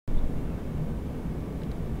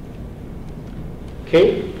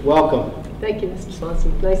Kate, welcome. Thank you, Mr.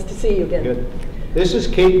 Swanson. Nice to see you again. Good. This is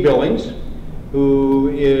Kate Billings, who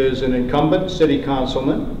is an incumbent city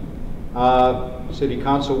councilman, city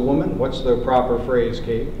councilwoman. What's the proper phrase,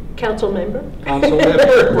 Kate? Council member. Council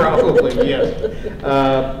member, probably,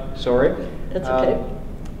 yes. Sorry. That's okay.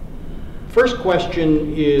 First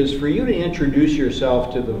question is for you to introduce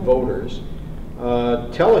yourself to the voters.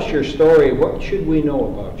 Tell us your story. What should we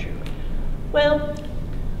know about you? Well,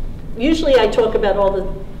 usually I talk about all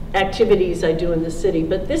the activities I do in the city,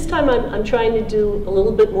 but this time I'm trying to do a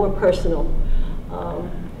little bit more personal.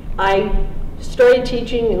 I started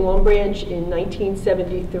teaching in Long Branch in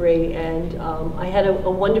 1973, and I had a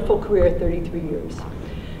wonderful career, 33 years.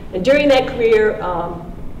 And during that career,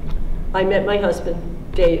 I met my husband,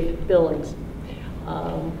 Dave Billings.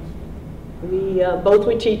 We both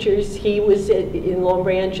were teachers. He was in Long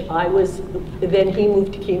Branch. Then he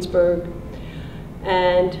moved to Keansburg.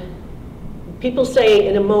 And people say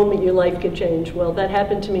in a moment your life can change. Well, that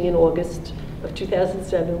happened to me in August of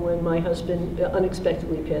 2007 when my husband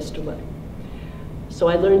unexpectedly passed away. So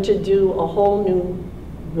I learned to do a whole new,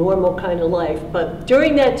 normal kind of life. But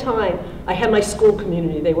during that time, I had my school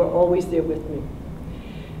community. They were always there with me.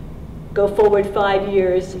 Go forward 5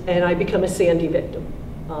 years, and I become a Sandy victim.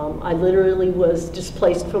 I literally was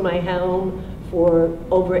displaced from my home for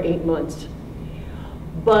over 8 months.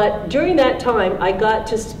 But during that time, I got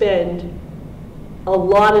to spend a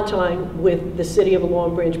lot of time with the City of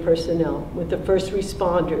Long Branch personnel, with the first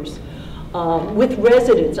responders, with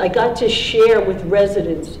residents. I got to share with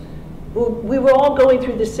residents. We were all going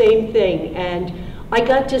through the same thing, and I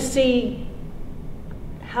got to see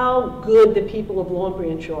how good the people of Long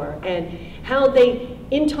Branch are, and how they,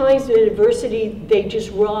 in times of adversity, they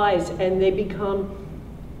just rise and they become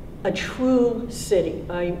a true city.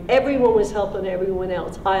 Everyone was helping everyone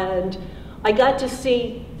else, and I got to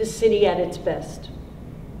see the city at its best.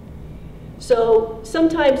 So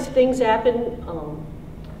sometimes things happen,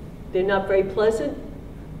 they're not very pleasant,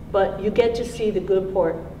 but you get to see the good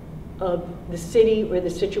part of the city or the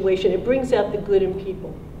situation. It brings out the good in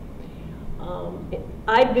people.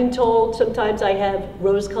 I've been told sometimes I have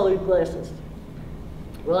rose-colored glasses.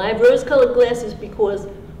 Well, I have rose-colored glasses because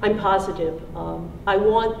I'm positive. I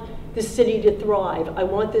want the city to thrive. I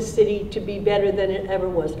want the city to be better than it ever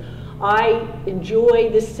was. I enjoy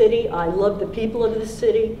this city. I love the people of the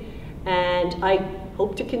city, and I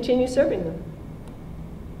hope to continue serving them.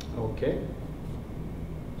 Okay.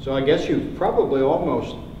 So I guess you've probably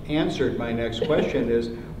almost answered my next question is,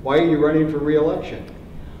 why are you running for re-election?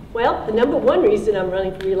 Well, the number one reason I'm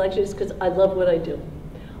running for re-election is because I love what I do.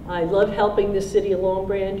 I love helping the City of Long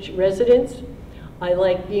Branch residents. I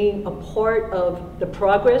like being a part of the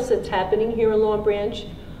progress that's happening here in Long Branch.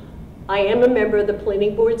 I am a member of the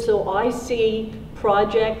planning board, so I see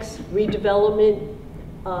projects, redevelopment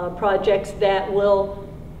projects that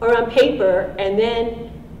are on paper, and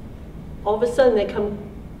then all of a sudden they come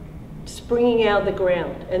springing out of the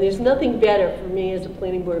ground. And there's nothing better for me as a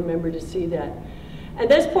planning board member to see that. And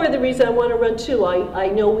that's part of the reason I want to run too. I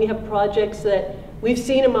know we have projects that we've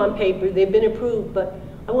seen them on paper, they've been approved, but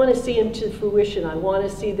I want to see them to fruition. I want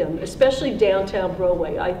to see them, especially downtown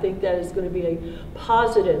Broadway. I think that is going to be a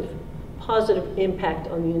positive impact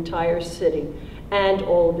on the entire city and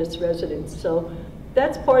all of its residents. So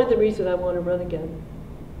that's part of the reason I want to run again.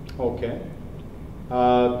 Okay.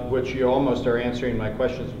 Which you almost are answering my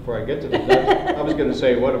questions before I get to them. I was going to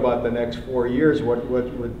say, what about the next 4 years? What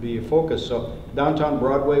would be a focus? So downtown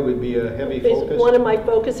Broadway would be a heavy focus? One of my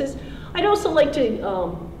focuses. I'd also like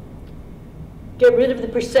to get rid of the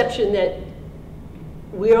perception that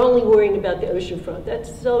we're only worrying about the ocean front. That's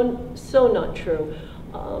so not true.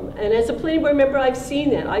 And as a planning board member, I've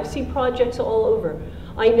seen that. I've seen projects all over.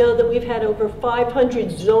 I know that we've had over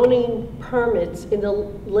 500 zoning permits in the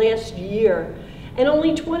last year, and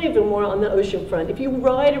only 20 of them were on the ocean front. If you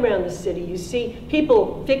ride around the city, you see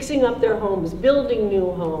people fixing up their homes, building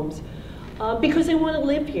new homes, because they want to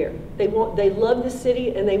live here. They love the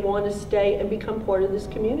city, and they want to stay and become part of this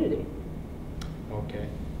community. Okay.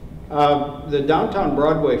 The downtown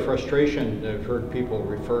Broadway frustration I've heard people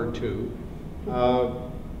refer to.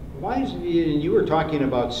 Why is you were talking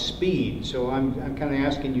about speed, so I'm kind of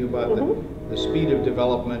asking you about the speed of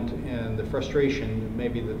development and the frustration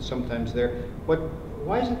maybe that's sometimes there.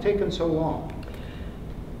 Why is it taking so long?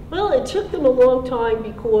 Well, it took them a long time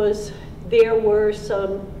because there were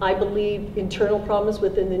some, I believe, internal problems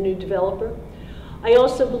within the new developer. I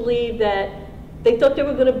also believe that they thought they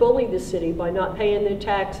were going to bully the city by not paying their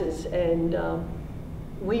taxes, and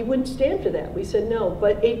we wouldn't stand for that. We said no,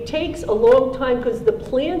 but it takes a long time because the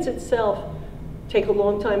plans itself take a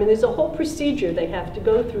long time, and there's a whole procedure they have to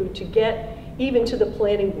go through to get even to the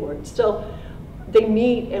planning board. So they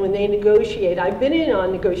meet, and when they negotiate, I've been in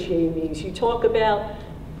on negotiating meetings. You talk about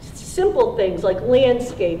simple things like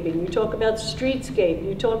landscaping, you talk about streetscape,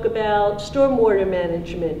 you talk about stormwater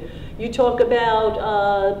management, you talk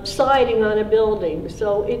about siding on a building.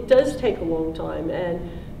 So it does take a long time, and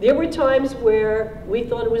there were times where we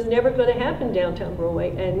thought it was never going to happen downtown Broadway,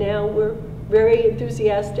 and now we're very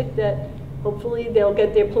enthusiastic that hopefully they'll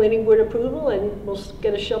get their planning board approval and we'll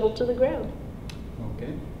get a shovel to the ground.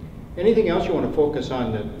 Okay. Anything else you want to focus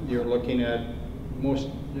on that you're looking at most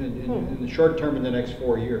in the short term in the next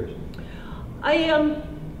 4 years?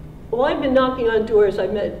 Well, I've been knocking on doors.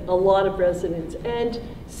 I've met a lot of residents, and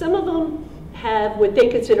some of them have what they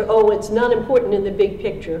consider, oh, it's not important in the big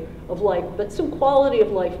picture of life, but some quality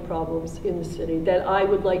of life problems in the city that I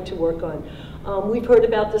would like to work on. We've heard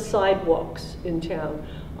about the sidewalks in town.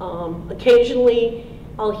 Occasionally,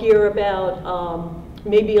 I'll hear about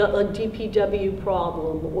maybe a DPW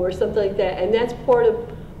problem or something like that, and that's part of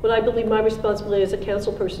what I believe my responsibility as a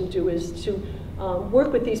council person to do, is to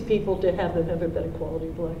work with these people to have them have a better quality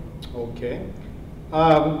of life. Okay.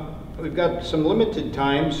 We've got some limited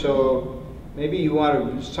time, so maybe you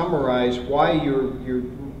want to summarize why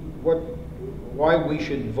why we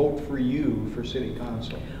should vote for you for city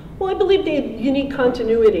council. Well, I believe you need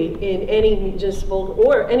continuity in any municipal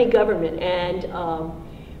or any government, and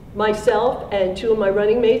myself and two of my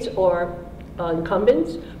running mates are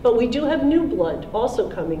incumbents, but we do have new blood also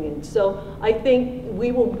coming in. So I think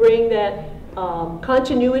we will bring that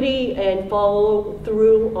continuity and follow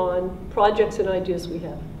through on projects and ideas we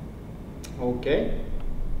have. Okay.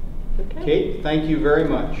 Okay. Kate, thank you very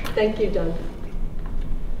much. Thank you, Doug.